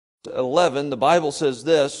11, the Bible says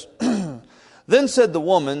this. Then said the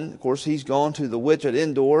woman, of course he's gone to the witch at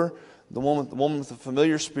Endor, the woman with the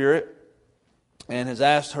familiar spirit, and has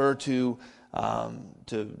asked her to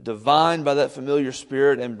divine by that familiar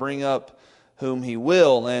spirit and bring up whom he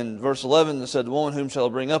will. And verse 11 said, the woman, whom shall I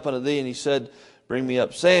bring up unto thee? And he said, bring me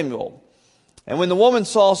up Samuel. And when the woman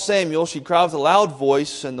saw Samuel, she cried with a loud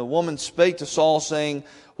voice, and the woman spake to Saul, saying,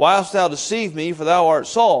 Why hast thou deceived me? For thou art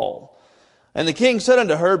Saul. And the king said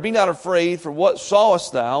unto her, Be not afraid, for what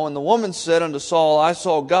sawest thou? And the woman said unto Saul, I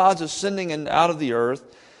saw gods ascending out of the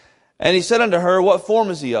earth. And he said unto her, What form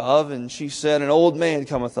is he of? And she said, An old man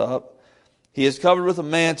cometh up. He is covered with a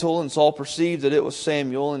mantle. And Saul perceived that it was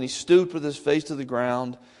Samuel. And he stooped with his face to the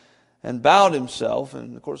ground and bowed himself.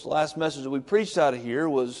 And of course, the last message that we preached out of here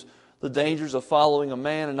was the dangers of following a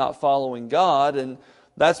man and not following God. And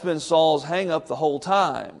that's been Saul's hang-up the whole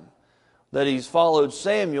time. That he's followed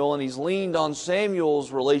Samuel and he's leaned on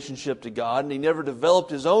Samuel's relationship to God, and he never developed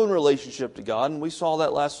his own relationship to God. And we saw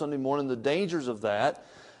that last Sunday morning, the dangers of that.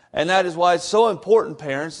 And that is why it's so important,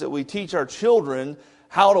 parents, that we teach our children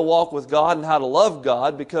how to walk with God and how to love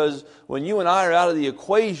God, because when you and I are out of the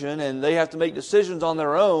equation and they have to make decisions on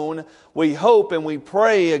their own, we hope and we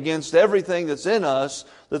pray against everything that's in us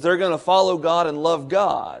that they're going to follow God and love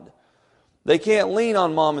God. They can't lean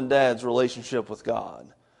on mom and dad's relationship with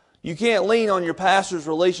God. You can't lean on your pastor's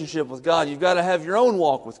relationship with God. You've got to have your own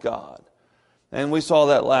walk with God. And we saw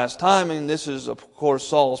that last time, and this is, of course,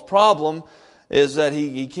 Saul's problem, is that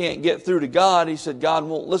he can't get through to God. He said, God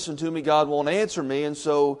won't listen to me, God won't answer me, and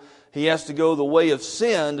so he has to go the way of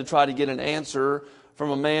sin to try to get an answer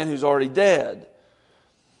from a man who's already dead.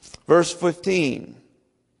 Verse 15.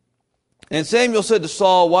 And Samuel said to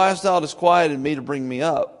Saul, Why hast thou disquieted me to bring me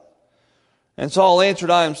up? And Saul answered,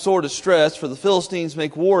 I am sore distressed, for the Philistines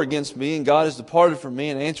make war against me, and God is departed from me,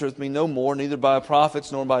 and answereth me no more, neither by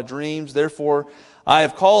prophets nor by dreams. Therefore I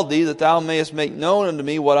have called thee, that thou mayest make known unto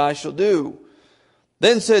me what I shall do.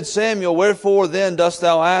 Then said Samuel, Wherefore then dost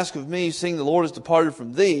thou ask of me, seeing the Lord is departed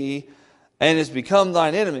from thee, and is become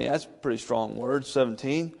thine enemy? That's a pretty strong word,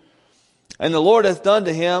 17. And the Lord hath done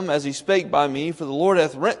to him as he spake by me, for the Lord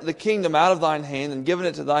hath rent the kingdom out of thine hand, and given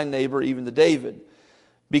it to thy neighbor, even to David.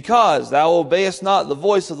 Because thou obeyest not the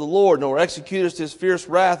voice of the Lord, nor executest his fierce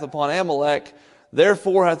wrath upon Amalek,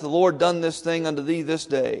 therefore hath the Lord done this thing unto thee this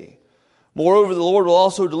day. Moreover, the Lord will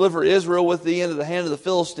also deliver Israel with thee into the hand of the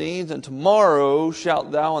Philistines, and tomorrow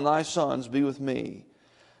shalt thou and thy sons be with me.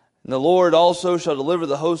 And the Lord also shall deliver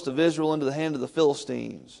the host of Israel into the hand of the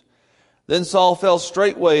Philistines. Then Saul fell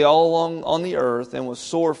straightway all along on the earth, and was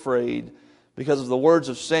sore afraid, because of the words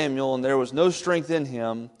of Samuel, and there was no strength in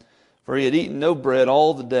him, for he had eaten no bread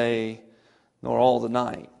all the day, nor all the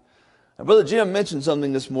night. Now, Brother Jim mentioned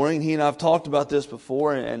something this morning. He and I have talked about this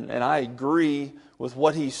before, and I agree with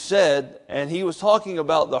what he said. And he was talking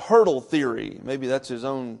about the hurdle theory. Maybe that's his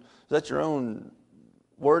own. Is that your own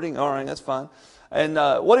wording? All right, that's fine. And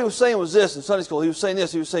what he was saying was this in Sunday school. He was saying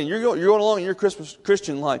this. He was saying, you're going along in your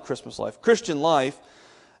Christian life,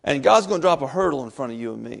 and God's going to drop a hurdle in front of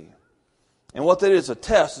you and me. And what that is, a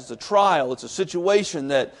test, it's a trial, it's a situation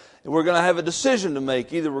that we're going to have a decision to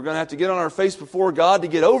make. Either we're going to have to get on our face before God to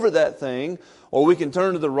get over that thing, or we can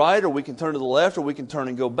turn to the right, or we can turn to the left, or we can turn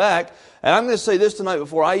and go back. And I'm going to say this tonight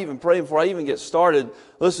before I even pray, before I even get started.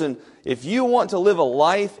 Listen, if you want to live a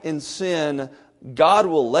life in sin, God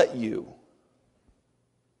will let you.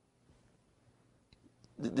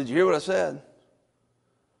 Did you hear what I said?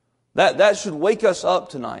 That should wake us up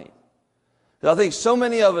tonight. I think so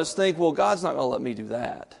many of us think, well, God's not going to let me do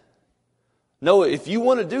that. No, if you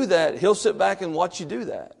want to do that, He'll sit back and watch you do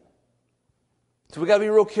that. So we got to be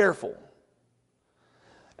real careful.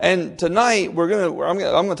 And tonight I'm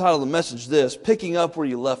going to title the message this: Picking Up Where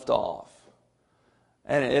You Left Off.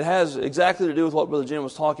 And it has exactly to do with what Brother Jim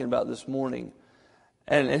was talking about this morning.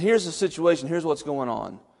 And here's the situation. Here's what's going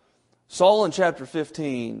on. Saul in chapter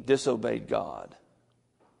 15 disobeyed God.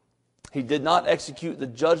 He did not execute the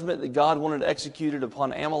judgment that God wanted executed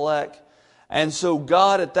upon Amalek. And so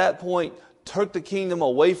God at that point took the kingdom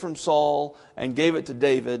away from Saul and gave it to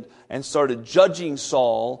David, and started judging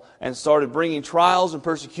Saul and started bringing trials and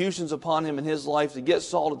persecutions upon him in his life to get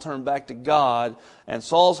Saul to turn back to God. And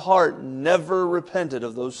Saul's heart never repented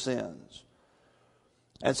of those sins.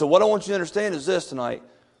 And so what I want you to understand is this tonight.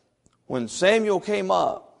 When Samuel came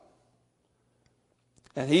up,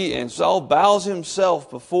 and Saul bows himself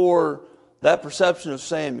before that perception of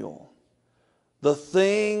Samuel, the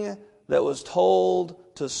thing that was told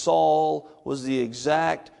to Saul was the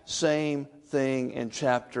exact same thing in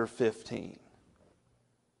chapter 15.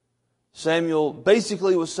 Samuel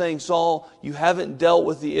basically was saying, Saul, you haven't dealt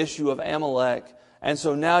with the issue of Amalek, And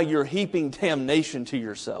so now you're heaping damnation to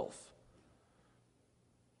yourself.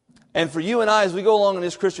 And for you and I, as we go along in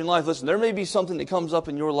this Christian life, listen, there may be something that comes up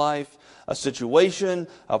in your life, a situation,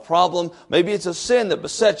 a problem. Maybe it's a sin that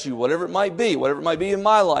besets you, whatever it might be in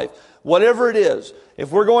my life. Whatever it is,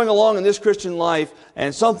 if we're going along in this Christian life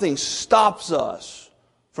and something stops us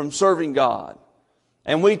from serving God,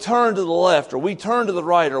 and we turn to the left, or we turn to the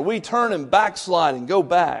right, or we turn and backslide and go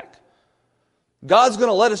back, God's going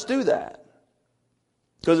to let us do that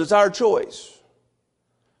because it's our choice.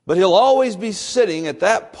 But He'll always be sitting at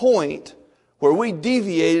that point where we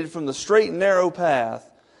deviated from the straight and narrow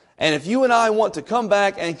path. And if you and I want to come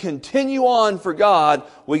back and continue on for God,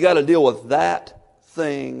 we got to deal with that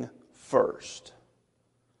thing first.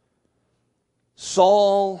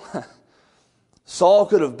 Saul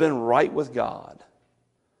could have been right with God,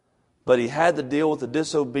 but he had to deal with the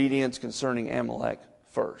disobedience concerning Amalek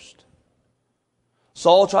first.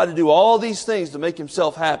 Saul tried to do all these things to make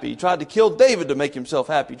himself happy. He tried to kill David to make himself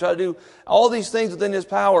happy. He tried to do all these things within his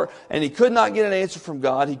power, and he could not get an answer from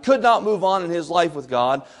God. He could not move on in his life with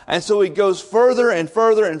God. And so he goes further and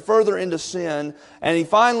further and further into sin, and he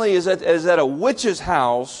finally is at a witch's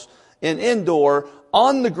house in Endor,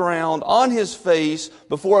 on the ground, on his face,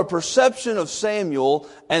 before a perception of Samuel,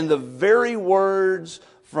 and the very words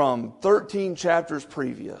from 13 chapters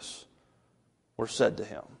previous were said to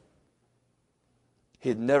him. He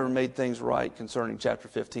had never made things right concerning chapter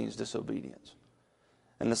 15's disobedience.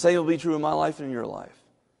 And the same will be true in my life and in your life.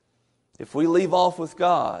 If we leave off with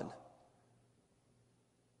God,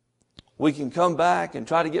 we can come back and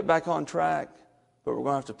try to get back on track, but we're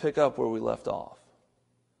going to have to pick up where we left off.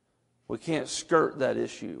 We can't skirt that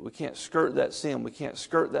issue. We can't skirt that sin. We can't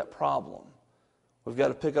skirt that problem. We've got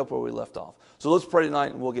to pick up where we left off. So let's pray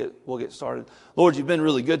tonight and we'll get started. Lord, You've been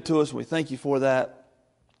really good to us, and we thank You for that.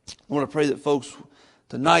 I want to pray that folks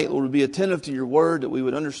tonight, Lord, would be attentive to Your Word, that we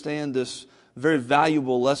would understand this very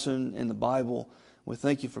valuable lesson in the Bible. We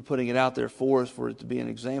thank You for putting it out there for us, for it to be an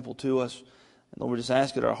example to us. And Lord, we just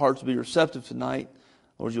ask that our hearts be receptive tonight.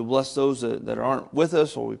 Lord, You'll bless those that aren't with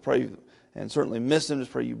us, or we pray and certainly miss them.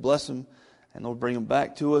 Just pray You bless them, and Lord, bring them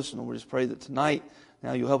back to us. And Lord, we just pray that tonight,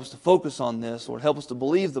 now You'll help us to focus on this. Lord, help us to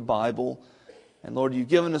believe the Bible. And Lord, You've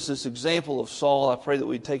given us this example of Saul. I pray that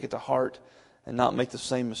we take it to heart and not make the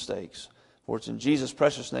same mistakes. For it's in Jesus'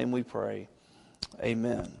 precious name we pray.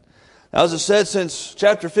 Amen. Now, as I said, since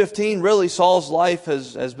chapter 15, really Saul's life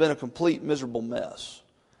has been a complete miserable mess.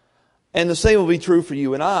 And the same will be true for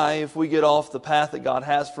you and I. If we get off the path that God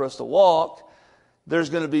has for us to walk, there's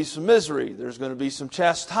going to be some misery. There's going to be some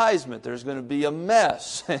chastisement. There's going to be a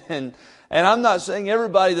mess. And I'm not saying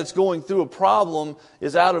everybody that's going through a problem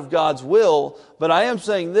is out of God's will, but I am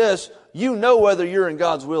saying this: you know whether you're in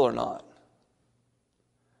God's will or not.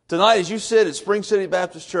 Tonight, as you sit at Spring City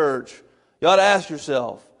Baptist Church, you ought to ask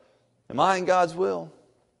yourself, am I in God's will?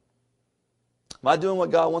 Am I doing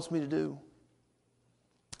what God wants me to do?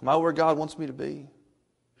 Am I where God wants me to be?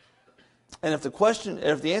 And if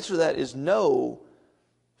the answer to that is no,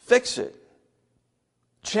 fix it.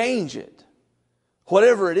 Change it.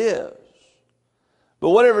 Whatever it is. But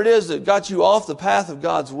whatever it is that got you off the path of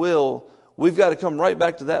God's will, we've got to come right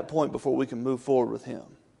back to that point before we can move forward with Him.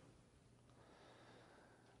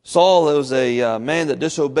 Saul was a man that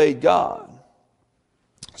disobeyed God.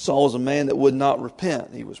 Saul was a man that would not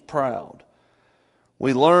repent. He was proud.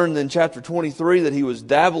 We learned in chapter 23 that he was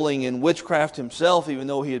dabbling in witchcraft himself, even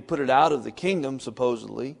though he had put it out of the kingdom,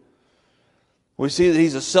 supposedly. We see that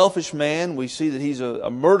he's a selfish man. We see that he's a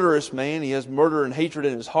murderous man. He has murder and hatred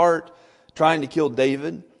in his heart, trying to kill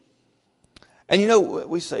David. And you know,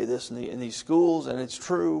 we say this in these schools, and it's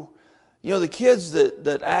true. You know, the kids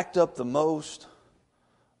that act up the most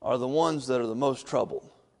are the ones that are the most troubled,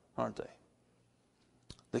 aren't they?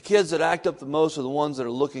 The kids that act up the most are the ones that are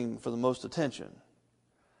looking for the most attention.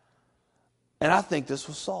 And I think this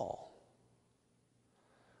was Saul.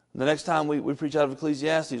 The next time we preach out of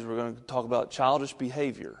Ecclesiastes, we're going to talk about childish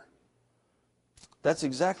behavior. That's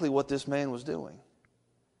exactly what this man was doing.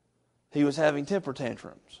 He was having temper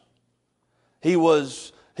tantrums. He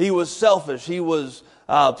was selfish. He was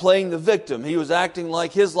playing the victim. He was acting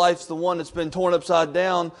like his life's the one that's been torn upside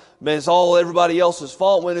down, but it's all everybody else's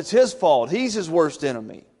fault when it's his fault. He's his worst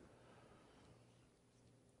enemy.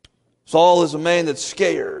 Saul is a man that's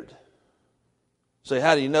scared. Say,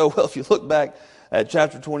 how do you know? Well, if you look back at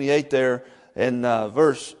chapter 28 there in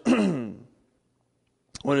verse,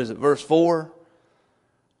 verse 4?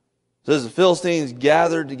 It says the Philistines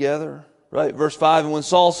gathered together, right? Verse 5, and when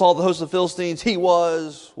Saul saw the host of the Philistines, he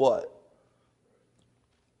was what?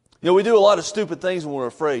 You know, we do a lot of stupid things when we're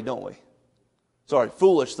afraid, don't we? Sorry,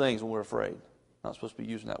 foolish things when we're afraid. Not supposed to be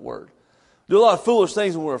using that word. do a lot of foolish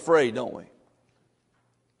things when we're afraid, don't we?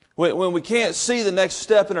 When we can't see the next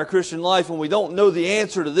step in our Christian life, when we don't know the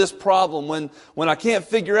answer to this problem, when I can't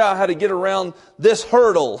figure out how to get around this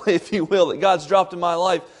hurdle, if you will, that God's dropped in my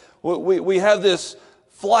life, we have this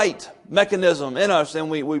flight mechanism in us,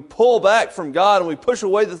 and we pull back from God, and we push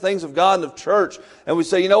away the things of God and of church, and we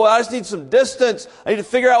say, you know what, I just need some distance. I need to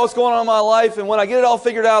figure out what's going on in my life, and when I get it all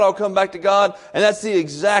figured out, I'll come back to God. And that's the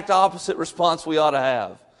exact opposite response we ought to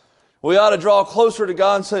have. We ought to draw closer to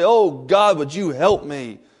God and say, oh, God, would you help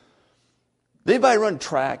me? Did anybody run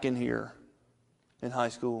track in here in high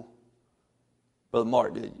school? Brother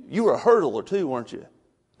Mark did. You were a hurdler too, weren't you?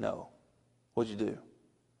 No. What'd you do?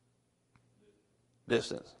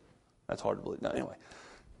 Distance. That's hard to believe. No, anyway.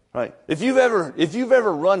 Right. If you've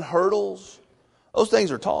ever run hurdles, those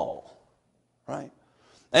things are tall. Right?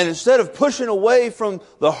 And instead of pushing away from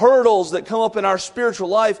the hurdles that come up in our spiritual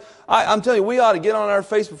life, I'm telling you, we ought to get on our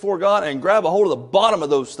face before God and grab a hold of the bottom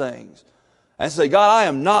of those things. And say, God, I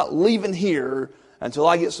am not leaving here until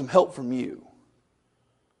I get some help from you.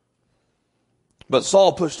 But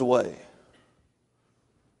Saul pushed away.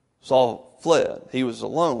 Saul fled. He was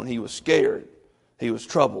alone. He was scared. He was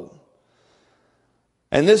troubled.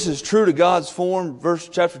 And this is true to God's form.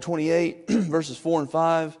 Chapter 28, verses 4 and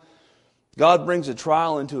 5. God brings a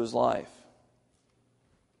trial into his life.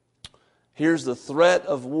 Here's the threat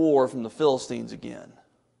of war from the Philistines again.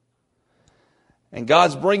 And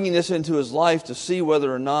God's bringing this into his life to see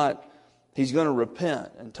whether or not he's going to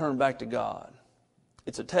repent and turn back to God.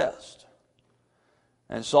 It's a test.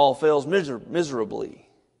 And Saul fails miserably.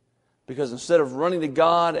 Because instead of running to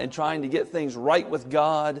God and trying to get things right with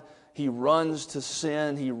God, he runs to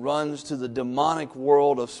sin. He runs to the demonic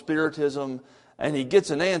world of spiritism. And he gets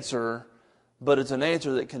an answer, but it's an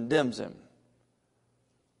answer that condemns him.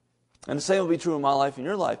 And the same will be true in my life and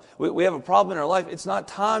your life. We have a problem in our life. It's not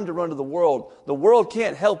time to run to the world. The world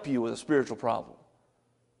can't help you with a spiritual problem.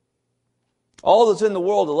 All that's in the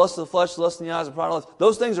world, the lust of the flesh, the lust in the eyes, the pride of life,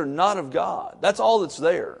 those things are not of God. That's all that's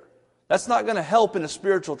there. That's not going to help in a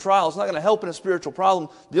spiritual trial. It's not going to help in a spiritual problem.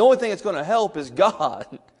 The only thing that's going to help is God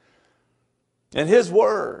and His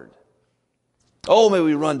Word. Oh, may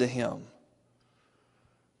we run to Him.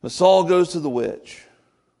 But Saul goes to the witch,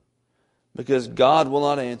 because God will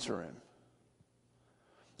not answer him.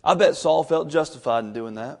 I bet Saul felt justified in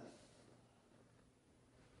doing that.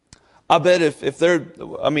 I bet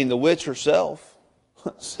the witch herself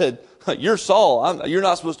said, you're Saul, you're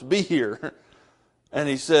not supposed to be here. And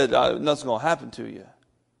he said, nothing's going to happen to you.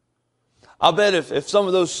 I bet if some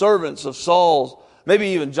of those servants of Saul's, maybe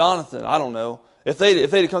even Jonathan, I don't know, if they'd come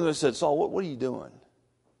to him and said, Saul, what are you doing?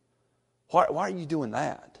 Why are you doing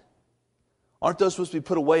that? Aren't those supposed to be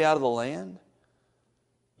put away out of the land?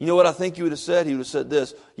 You know what I think he would have said? He would have said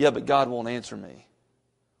this, yeah, but God won't answer me.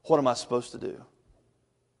 What am I supposed to do?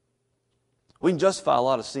 We can justify a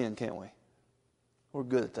lot of sin, can't we? We're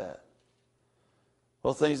good at that.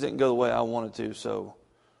 Well, things didn't go the way I wanted to, so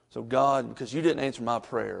God, because you didn't answer my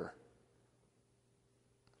prayer,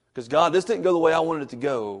 because God, this didn't go the way I wanted it to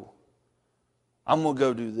go, I'm going to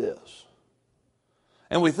go do this.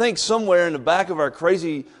 And we think somewhere in the back of our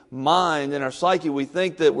crazy mind and our psyche, we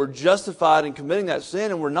think that we're justified in committing that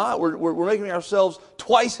sin, and we're not. We're making ourselves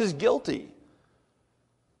twice as guilty.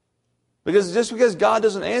 Because just because God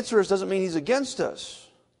doesn't answer us doesn't mean He's against us.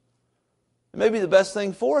 It may be the best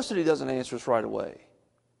thing for us that He doesn't answer us right away.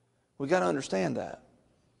 We've got to understand that.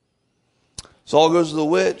 Saul goes to the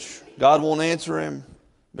witch. God won't answer him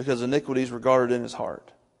because iniquity is regarded in his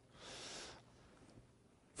heart.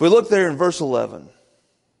 If we look there in verse 11...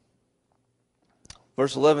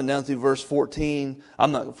 Verse 11 down through verse 14.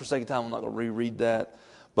 For sake of time, I'm not going to reread that.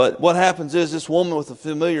 But what happens is this woman with a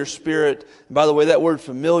familiar spirit, and by the way, that word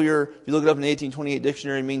familiar, if you look it up in the 1828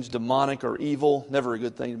 dictionary, means demonic or evil. Never a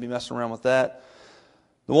good thing to be messing around with that.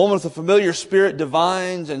 The woman with a familiar spirit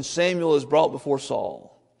divines, and Samuel is brought before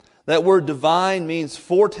Saul. That word divine means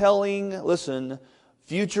foretelling, listen,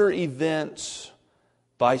 future events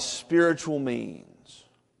by spiritual means.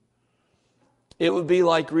 It would be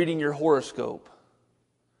like reading your horoscope,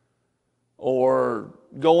 or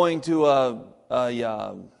going to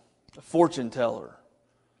a fortune teller.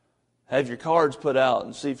 Have your cards put out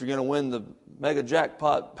and see if you're going to win the mega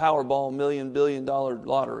jackpot Powerball $1 billion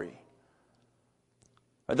lottery.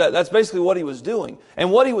 That's basically what he was doing.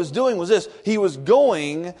 And what he was doing was this. He was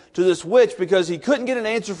going to this witch because he couldn't get an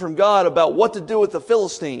answer from God about what to do with the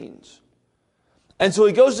Philistines. And so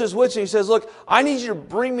he goes to this witch and he says, look, I need you to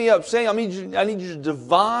bring me up, saying, I need you to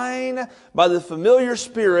divine by the familiar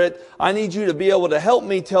spirit. I need you to be able to help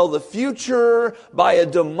me tell the future by a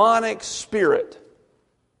demonic spirit.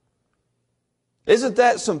 Isn't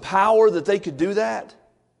that some power that they could do that?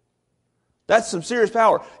 That's some serious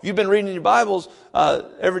power. You've been reading in your Bibles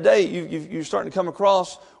every day. You're starting to come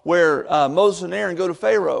across where Moses and Aaron go to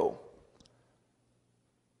Pharaoh.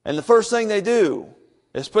 And the first thing they do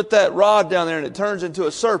is put that rod down there and it turns into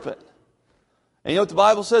a serpent. And you know what the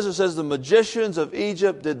Bible says? It says the magicians of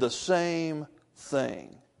Egypt did the same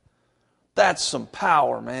thing. That's some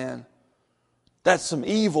power, man. That's some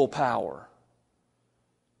evil power.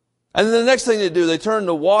 And then the next thing they do, they turn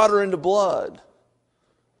the water into blood.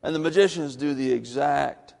 And the magicians do the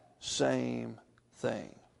exact same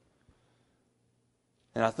thing.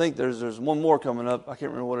 And I think there's one more coming up. I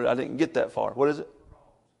can't remember what it is. I didn't get that far. What is it?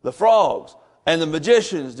 The frogs. And the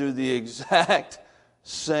magicians do the exact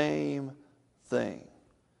same thing.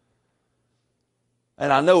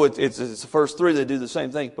 And I know it's the first three, they do the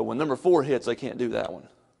same thing. But when number 4 hits, they can't do that one.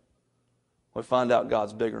 We find out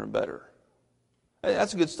God's bigger and better. Hey,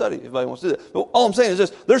 that's a good study if anybody wants to do that. But all I'm saying is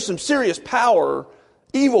this. There's some serious power,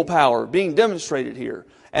 evil power, being demonstrated here.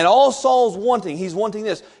 And all Saul's wanting, he's wanting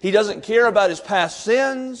this. He doesn't care about his past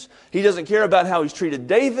sins. He doesn't care about how he's treated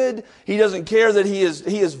David. He doesn't care that he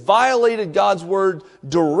has violated God's word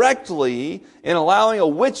directly in allowing a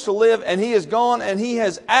witch to live. And he has gone and he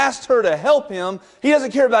has asked her to help him. He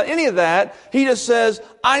doesn't care about any of that. He just says,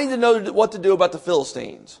 I need to know what to do about the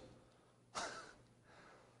Philistines.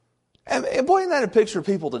 And boy, isn't that a picture of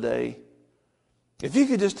people today? If you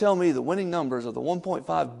could just tell me the winning numbers of the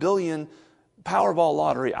 1.5 billion Powerball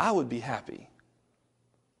lottery, I would be happy.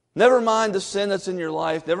 Never mind the sin that's in your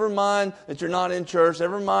life. Never mind that you're not in church.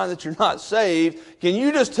 Never mind that you're not saved. Can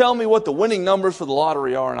you just tell me what the winning numbers for the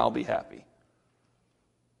lottery are and I'll be happy?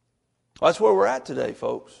 That's where we're at today,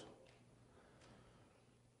 folks.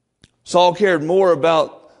 Saul cared more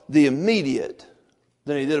about the immediate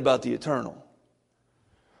than he did about the eternal.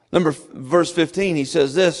 Verse 15, he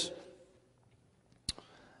says this.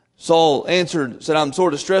 Saul answered, said, I'm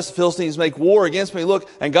sore distressed. The Philistines make war against me. Look,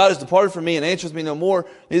 and God has departed from me and answereth me no more,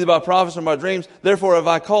 neither by prophets nor by dreams. Therefore have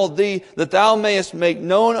I called thee, that thou mayest make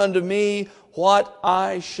known unto me what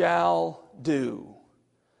I shall do.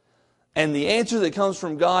 And the answer that comes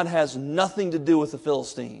from God has nothing to do with the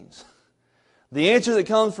Philistines. The answer that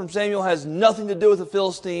comes from Samuel has nothing to do with the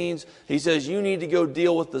Philistines. He says, you need to go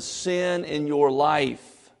deal with the sin in your life.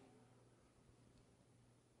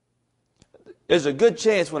 There's a good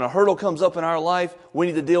chance when a hurdle comes up in our life, we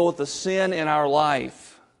need to deal with the sin in our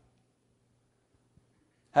life.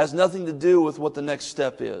 Has nothing to do with what the next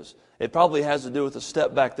step is. It probably has to do with the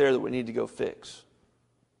step back there that we need to go fix.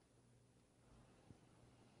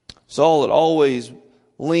 Saul had always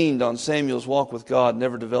leaned on Samuel's walk with God,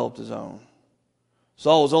 never developed his own.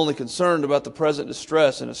 Saul was only concerned about the present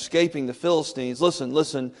distress and escaping the Philistines.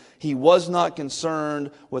 Listen, he was not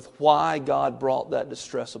concerned with why God brought that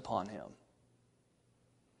distress upon him.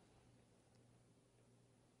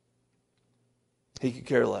 He could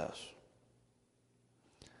care less.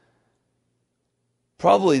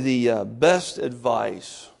 Probably the best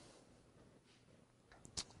advice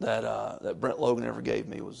that Brent Logan ever gave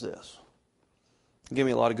me was this. He gave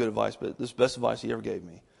me a lot of good advice, but this is the best advice he ever gave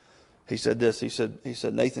me. He said this. He said,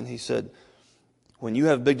 Nathan, he said, when you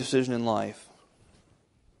have a big decision in life,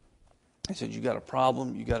 he said, you got a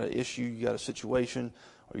problem, you got an issue, you got a situation,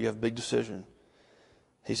 or you have a big decision.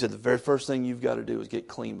 He said, the very first thing you've got to do is get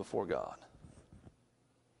clean before God.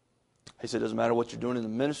 He said, it doesn't matter what you're doing in the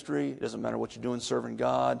ministry. It doesn't matter what you're doing serving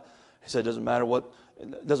God. He said, it doesn't matter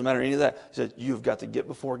any of that. He said, you've got to get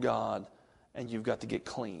before God and you've got to get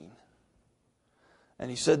clean.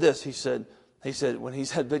 And he said this. He said, when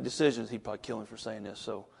he's had big decisions, he'd probably kill him for saying this.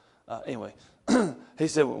 So anyway, he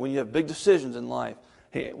said, when you have big decisions in life,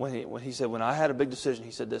 when I had a big decision,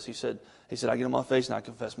 he said this. He said, I get on my face and I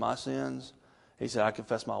confess my sins. He said, I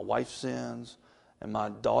confess my wife's sins. And my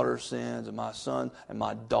daughter's sins, and my son, and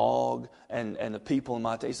my dog, and the people in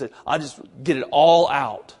my town. He said, I just get it all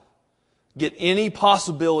out. Get any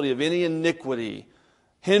possibility of any iniquity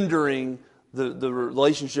hindering the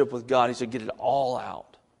relationship with God. He said, get it all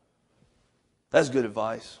out. That's good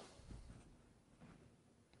advice.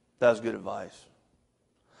 That's good advice.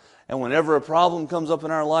 And whenever a problem comes up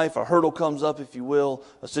in our life, a hurdle comes up, if you will,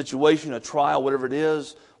 a situation, a trial, whatever it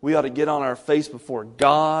is, we ought to get on our face before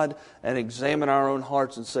God and examine our own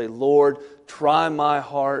hearts and say, Lord, try my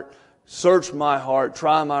heart, search my heart,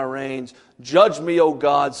 try my reins, judge me, O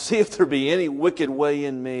God, see if there be any wicked way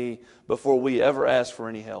in me before we ever ask for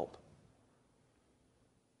any help.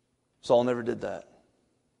 Saul never did that.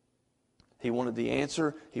 He wanted the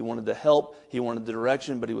answer, he wanted the help, he wanted the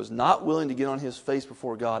direction, but he was not willing to get on his face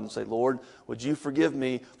before God and say, Lord, would you forgive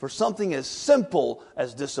me for something as simple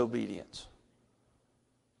as disobedience?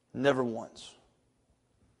 Never once.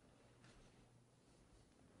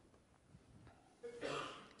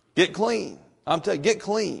 Get clean. I'm telling you, get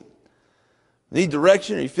clean. Need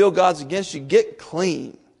direction or you feel God's against you, get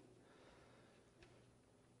clean.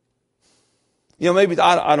 You know, maybe,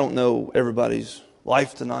 I don't know everybody's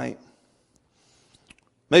life tonight.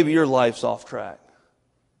 Maybe your life's off track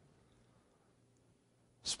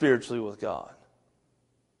spiritually with God.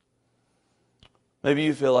 Maybe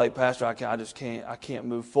you feel like, Pastor, I can't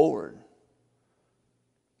move forward.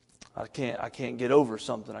 I can't get over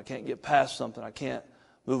something. I can't get past something. I can't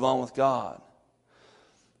move on with God.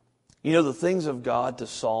 You know, the things of God to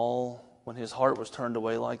Saul, when his heart was turned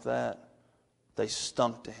away like that, they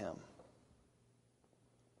stunk to him.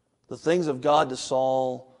 The things of God to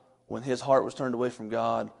Saul, when his heart was turned away from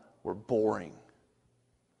God, were boring.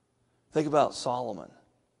 Think about Solomon.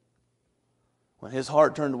 When his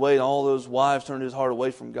heart turned away and all those wives turned his heart away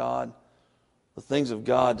from God, the things of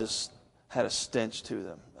God just had a stench to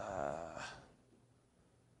them.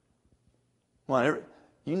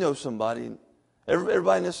 You know somebody,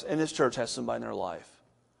 everybody in this church has somebody in their life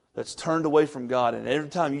that's turned away from God, and every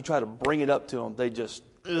time you try to bring it up to them, they just,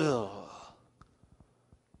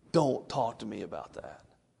 don't talk to me about that.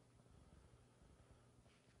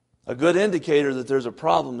 A good indicator that there's a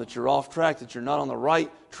problem, that you're off track, that you're not on the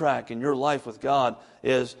right track in your life with God,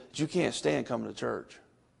 is that you can't stand coming to church.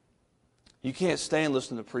 You can't stand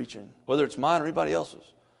listening to preaching, whether it's mine or anybody else's.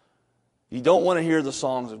 You don't want to hear the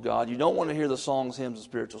songs of God. You don't want to hear the songs, hymns, and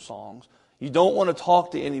spiritual songs. You don't want to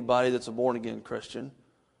talk to anybody that's a born-again Christian.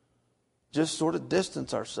 Just sort of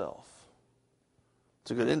distance ourselves.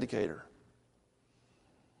 It's a good indicator.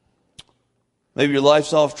 Maybe your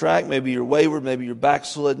life's off track. Maybe you're wayward. Maybe you're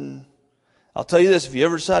backslidden. I'll tell you this, if you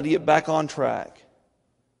ever decide to get back on track,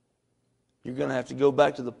 you're going to have to go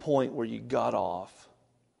back to the point where you got off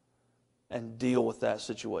and deal with that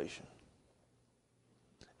situation.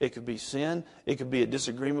 It could be sin. It could be a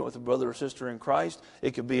disagreement with a brother or sister in Christ.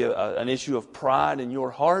 It could be an issue of pride in your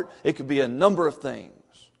heart. It could be a number of things.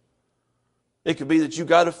 It could be that you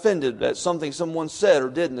got offended at something someone said or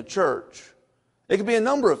did in the church. It could be a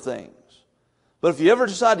number of things. But if you ever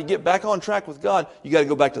decide to get back on track with God, you got to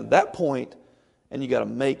go back to that point and you got to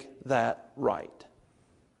make that right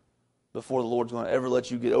before the Lord's going to ever let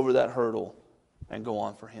you get over that hurdle and go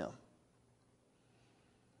on for Him.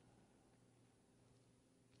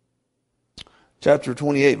 Chapter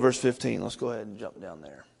 28, verse 15. Let's go ahead and jump down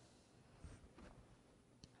there.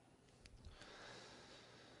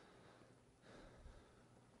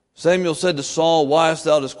 Samuel said to Saul, "Why hast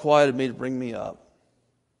thou disquieted me to bring me up?"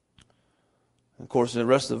 Of course, in the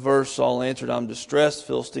rest of the verse, Saul answered, "I'm distressed.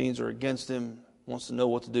 Philistines are against him." Wants to know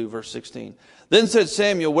what to do. Verse 16. Then said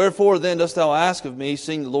Samuel, "Wherefore then dost thou ask of me,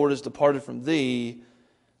 seeing the Lord is departed from thee,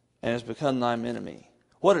 and has become thine enemy?"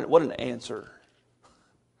 What an answer.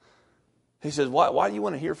 He says, why do you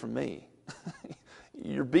want to hear from me?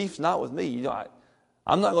 Your beef's not with me.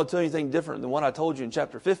 I'm not going to tell you anything different than what I told you in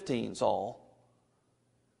chapter 15, Saul.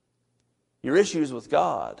 Your issue is with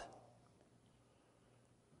God.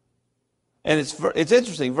 And it's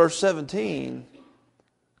interesting, verse 17,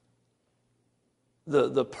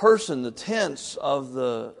 the person, the tense of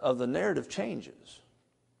the narrative changes.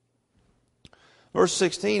 Verse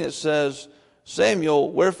 16, it says,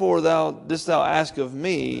 "Samuel, wherefore didst thou ask of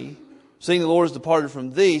me, seeing the Lord is departed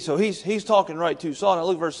from thee?" So he's talking right to Saul. Now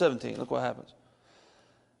look at verse 17. Look what happens.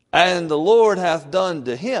 "And the Lord hath done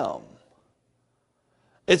to him."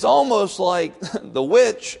 It's almost like the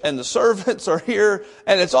witch and the servants are here,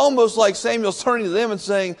 and it's almost like Samuel's turning to them and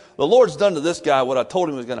saying, "The Lord's done to this guy what I told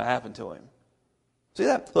him was going to happen to him." See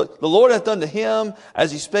that? Look, "The Lord hath done to him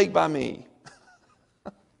as he spake by me."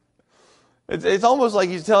 It's almost like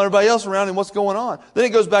he's telling everybody else around him what's going on. Then it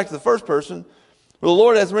goes back to the first person. "For the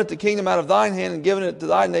Lord hath rent the kingdom out of thine hand and given it to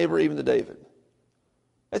thy neighbor, even to David."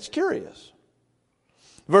 It's curious.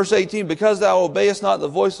 Verse 18, "Because thou obeyest not the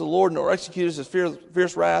voice of the Lord, nor executest his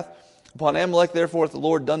fierce wrath upon Amalek, therefore hath the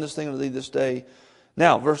Lord done this thing unto thee this day."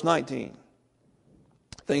 Now, verse 19.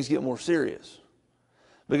 Things get more serious.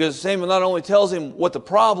 Because Samuel not only tells him what the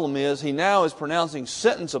problem is, he now is pronouncing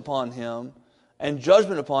sentence upon him and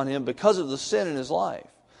judgment upon him because of the sin in his life.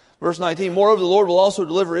 Verse 19, "Moreover, the Lord will also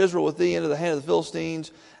deliver Israel with thee into the hand of the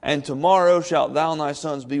Philistines, and tomorrow shalt thou and thy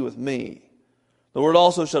sons be with me. The Lord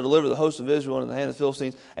also shall deliver the host of Israel into the hand of the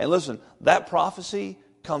Philistines." And listen, that prophecy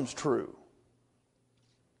comes true.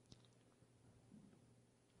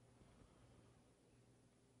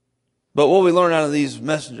 But what we learn out of these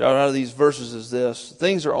verses is this: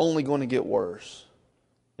 things are only going to get worse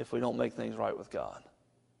if we don't make things right with God.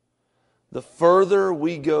 The further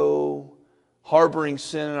we go harboring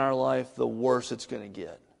sin in our life, the worse it's going to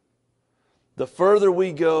get. The further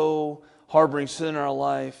we go harboring sin in our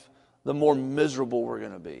life, the more miserable we're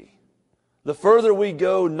going to be. The further we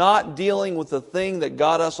go not dealing with the thing that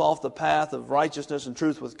got us off the path of righteousness and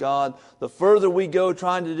truth with God, the further we go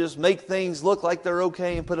trying to just make things look like they're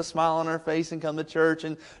okay and put a smile on our face and come to church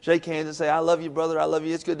and shake hands and say, I love you, brother, I love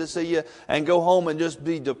you, it's good to see you, and go home and just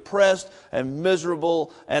be depressed and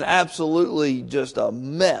miserable and absolutely just a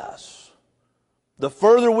mess. The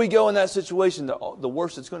further we go in that situation, the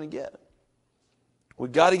worse it's going to get.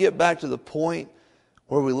 We've got to get back to the point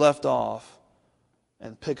where we left off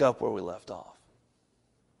and pick up where we left off.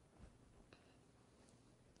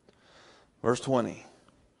 Verse 20.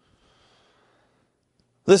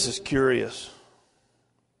 This is curious.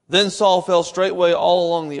 Then Saul fell straightway all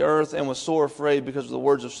along the earth and was sore afraid because of the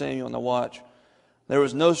words of Samuel on the watch. There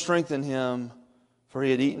was no strength in him, for he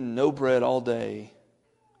had eaten no bread all day,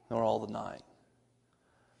 nor all the night.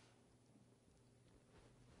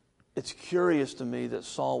 It's curious to me that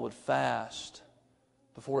Saul would fast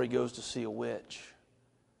before he goes to see a witch,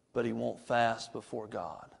 but he won't fast before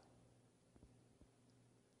God.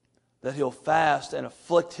 That he'll fast and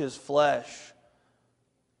afflict his flesh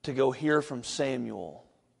to go hear from Samuel,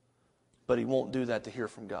 but he won't do that to hear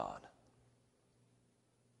from God.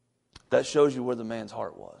 That shows you where the man's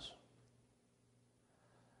heart was.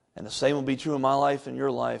 And the same will be true in my life and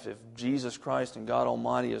your life if Jesus Christ and God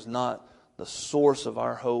Almighty is not the source of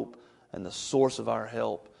our hope and the source of our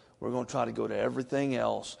help. We're going to try to go to everything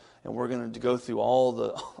else, and we're going to go through all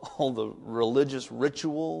the religious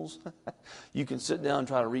rituals. You can sit down and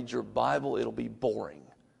try to read your Bible. It'll be boring.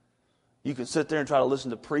 You can sit there and try to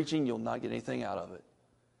listen to preaching. You'll not get anything out of it.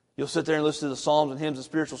 You'll sit there and listen to the psalms and hymns and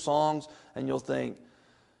spiritual songs, and you'll think,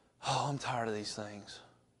 oh, I'm tired of these things.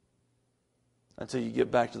 Until you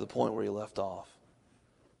get back to the point where you left off.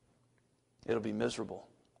 It'll be miserable.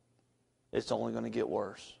 It's only going to get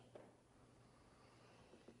worse.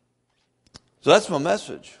 So that's my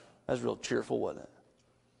message. That's real cheerful, wasn't it?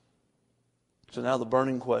 So now the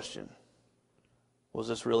burning question. Was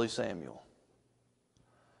this really Samuel?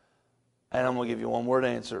 And I'm going to give you one word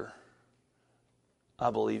answer.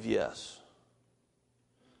 I believe yes.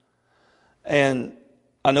 And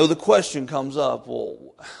I know the question comes up, well,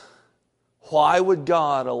 why would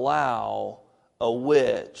God allow a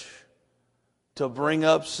witch to bring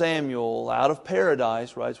up Samuel out of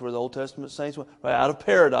paradise, right? It's where the Old Testament saints went, right? Out of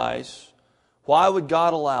paradise. Why would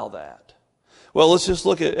God allow that? Well, let's just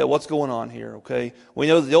look at what's going on here, okay? We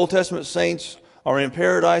know that the Old Testament saints are in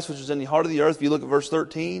paradise, which is in the heart of the earth. If you look at verse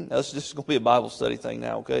 13, that's just going to be a Bible study thing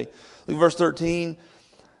now, okay? Look at verse 13. It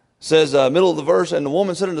says, middle of the verse, and the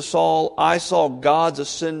woman said unto Saul, I saw gods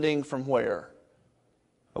ascending from where?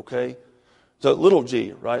 Okay? So little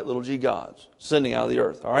g, right? Little g gods, ascending out of the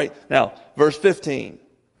earth, all right? Now, verse 15.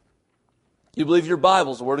 You believe your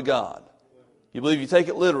Bible's the Word of God. You believe you take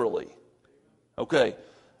it literally. Okay,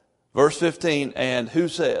 verse 15, and who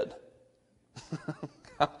said?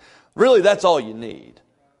 Really, that's all you need.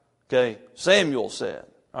 Okay, Samuel said.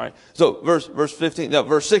 All right, so verse 15, no,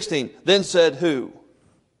 verse 16, then said who?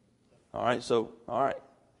 All right,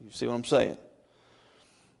 you see what I'm saying?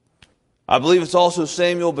 I believe it's also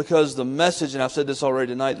Samuel because the message, and I've said this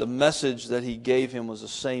already tonight, the message that he gave him was the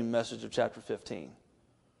same message of chapter 15.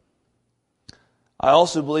 I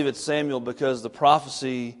also believe it's Samuel because the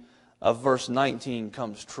prophecy of verse 19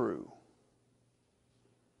 comes true.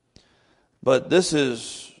 But this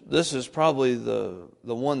is probably the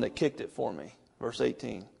one that kicked it for me. Verse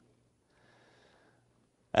 18.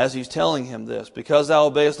 As he's telling him this, because thou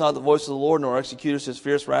obeyest not the voice of the Lord, nor executest his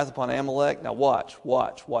fierce wrath upon Amalek. Now watch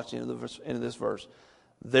the end of this verse.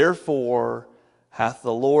 Therefore hath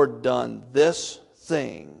the Lord done this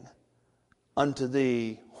thing unto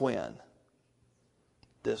thee when?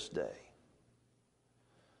 This day.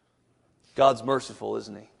 God's merciful,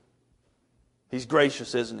 isn't He? He's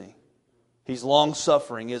gracious, isn't He? He's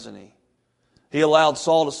long-suffering, isn't He? He allowed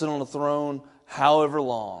Saul to sit on the throne however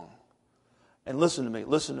long. And listen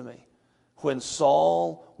to me. When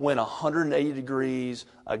Saul went 180 degrees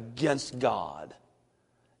against God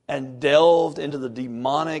and delved into the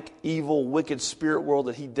demonic, evil, wicked spirit world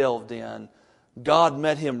that he delved in, God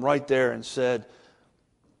met him right there and said,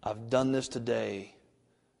 I've done this today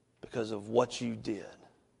because of what you did.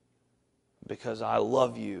 Because I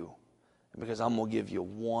love you, and because I'm going to give you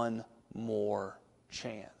one more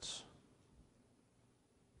chance.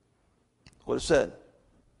 What it said.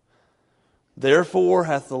 Therefore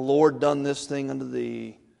hath the Lord done this thing unto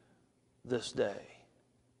thee this day.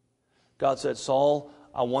 God said, Saul,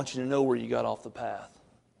 I want you to know where you got off the path.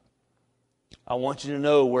 I want you to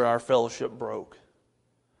know where our fellowship broke.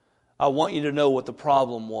 I want you to know what the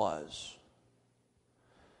problem was.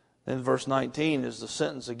 Then verse 19 is the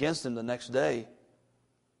sentence against him the next day.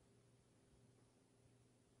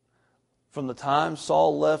 from the time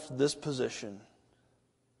Saul left this position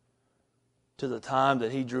to the time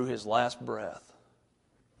that he drew his last breath,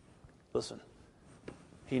 listen,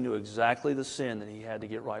 he knew exactly the sin that he had to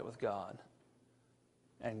get right with God.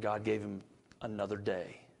 And God gave him another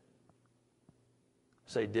day.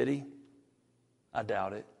 Say, did he? I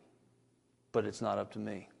doubt it. But it's not up to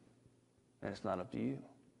me. And it's not up to you.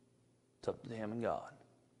 It's up to him and God.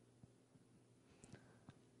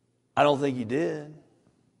 I don't think he did.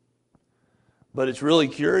 But it's really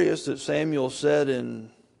curious that Samuel said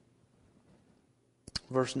in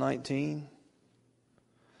verse 19,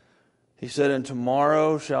 he said, "And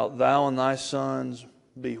tomorrow shalt thou and thy sons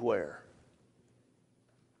be where?"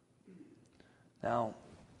 Now,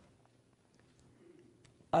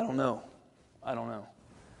 I don't know.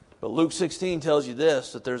 But Luke 16 tells you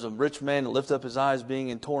this, that there's a rich man that lifted up his eyes being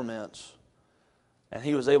in torments. And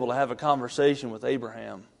he was able to have a conversation with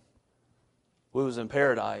Abraham, who was in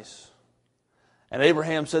paradise. And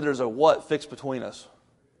Abraham said there's a what fixed between us.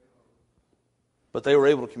 But they were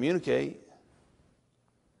able to communicate.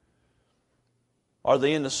 Are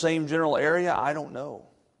they in the same general area? I don't know.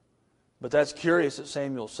 But that's curious that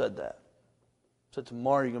Samuel said that. Said,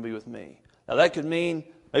 tomorrow you're going to be with me. Now that could mean,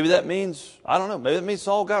 maybe that means, I don't know, maybe that means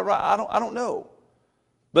Saul got right. I don't know.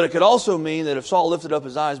 But it could also mean that if Saul lifted up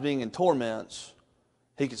his eyes being in torments,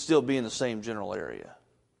 he could still be in the same general area.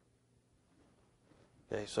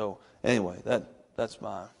 Okay, so anyway, that's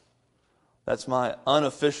my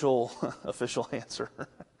unofficial official answer.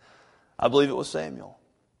 I believe it was Samuel.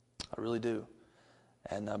 I really do.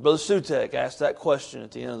 And Brother Sutek asked that question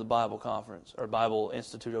at the end of the Bible conference, or Bible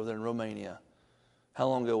Institute over there in Romania. How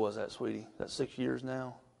long ago was that, sweetie? Is that 6 years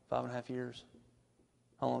now? 5.5 years?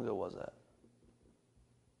 How long ago was that?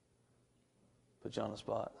 Put you on the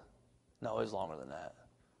spot? No, it was longer than that.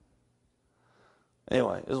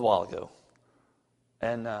 Anyway, it was a while ago.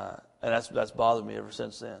 And that's bothered me ever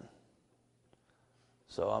since then.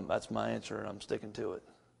 So that's my answer, and I'm sticking to it,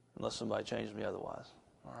 unless somebody changes me otherwise.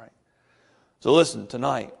 All right. So listen,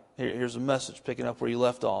 tonight, here's a message picking up where you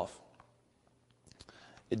left off.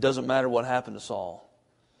 It doesn't matter what happened to Saul.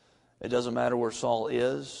 It doesn't matter where Saul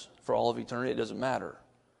is for all of eternity. It doesn't matter.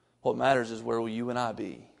 What matters is where will you and I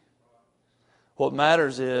be. What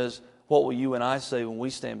matters is what will you and I say when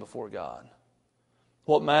we stand before God.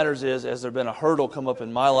 What matters is, has there been a hurdle come up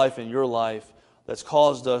in my life and your life that's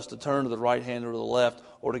caused us to turn to the right hand or to the left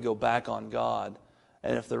or to go back on God?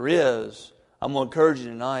 And if there is, I'm going to encourage you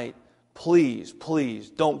tonight, please, please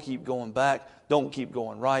don't keep going back. Don't keep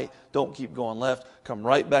going right. Don't keep going left. Come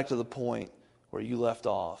right back to the point where you left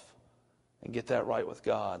off and get that right with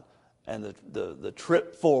God. And the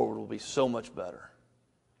trip forward will be so much better.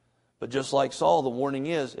 But just like Saul, the warning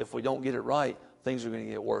is, if we don't get it right, things are going to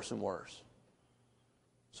get worse and worse.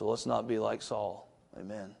 So let's not be like Saul.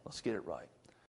 Amen. Let's get it right.